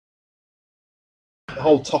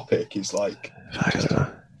whole topic is like I don't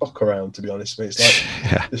know. fuck around, to be honest with me. It's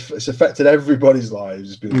like it's affected everybody's lives.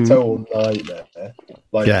 It's been a total nightmare.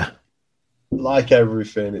 Like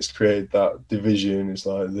everything, it's created that division. It's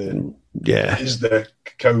like is the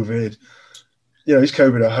COVID? Is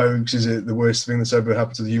COVID a hoax? Is it the worst thing that's ever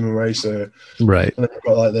happened to the human race? Right. And then you've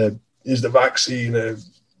got like is the vaccine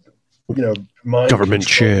government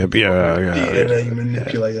chip, DNA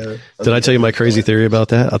manipulator. Did I tell you my crazy theory about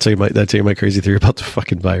that? Did I tell you my crazy theory about the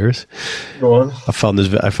fucking virus? Go on. I found this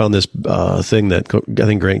thing that I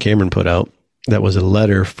think Grant Cameron put out. That was a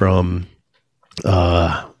letter from who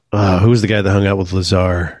was the guy that hung out with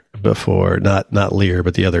Lazar before? Not Lear,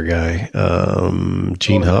 but the other guy,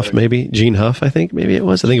 Gene Huff, maybe Gene Huff. I think it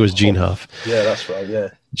was Gene Huff. Yeah, that's right. Yeah,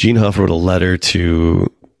 Gene Huff wrote a letter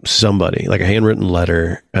to somebody, like a handwritten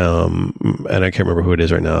letter, and I can't remember who it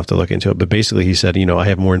is right now. I have to look into it. But basically, he said, I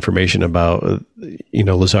have more information about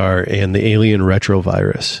Lazar and the alien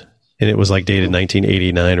retrovirus. And it was like dated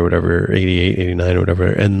 1989 or whatever, 88, 89 or whatever.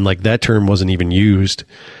 And like that term wasn't even used.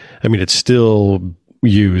 I mean, it's still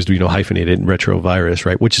used, hyphenated retrovirus,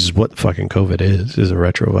 right? Which is what fucking COVID is a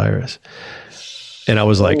retrovirus. And I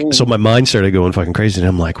was like, so my mind started going fucking crazy. And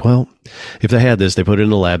I'm like, well, if they had this, they put it in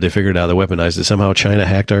the lab, they figured it out, they weaponized it. Somehow China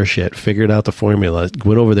hacked our shit, figured out the formula,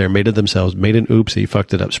 went over there, made it themselves, made an oopsie,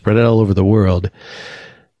 fucked it up, spread it all over the world.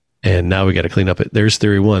 And now we got to clean up it. There's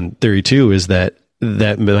theory one. Theory two is that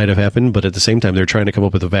might have happened, but at the same time, they're trying to come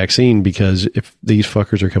up with a vaccine, because if these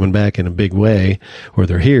fuckers are coming back in a big way, or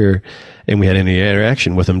they're here, and we had any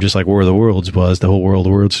interaction with them, just like War of the Worlds was, the whole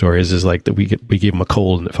World story is like that we gave them a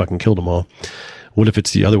cold and it fucking killed them all. What if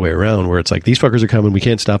it's the other way around, where it's like, these fuckers are coming, we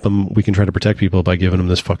can't stop them, we can try to protect people by giving them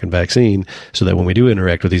this fucking vaccine, so that when we do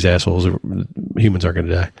interact with these assholes, humans aren't going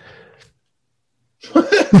to die.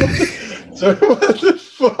 So what the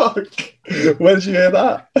fuck? Where did you hear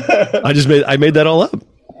that? I made that all up.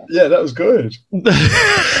 Yeah, that was good.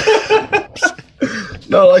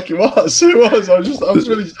 No, like it was. It was. I was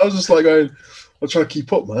just like going, I'm trying to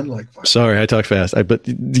keep up, man. Like, sorry, I talk fast. But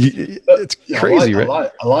it's crazy,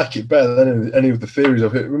 right? I like it better than any of the theories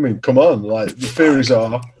I've heard. I mean, come on, like the theories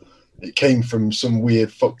are, it came from some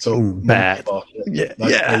weird fucked up bat,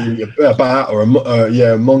 a bat or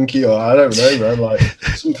a monkey, or I don't know, man, like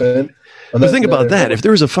something. And think about that. If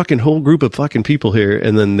there was a fucking whole group of fucking people here,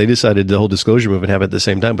 and then they decided the whole disclosure movement have it at the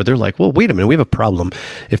same time, but they're like, well, wait a minute, we have a problem.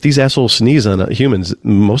 If these assholes sneeze on humans,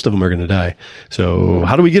 most of them are going to die. So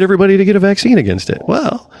how do we get everybody to get a vaccine against it?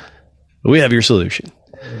 Well, we have your solution.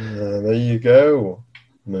 There you go.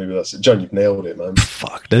 Maybe that's it. John, you've nailed it, man.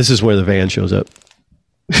 Fuck. This is where the van shows up.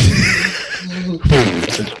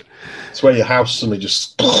 It's where your house suddenly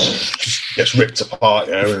just gets ripped apart,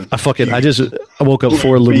 And I woke up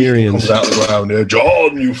 4 Lemurians. Comes out of the ground here.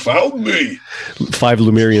 John, you found me. 5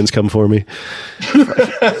 Lemurians come for me.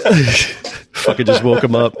 Fucking just woke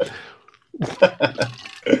them up.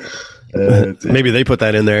 Maybe they put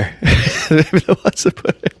that in there. Maybe the ones that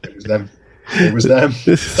put it. It was them. It was them.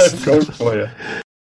 They're going for you.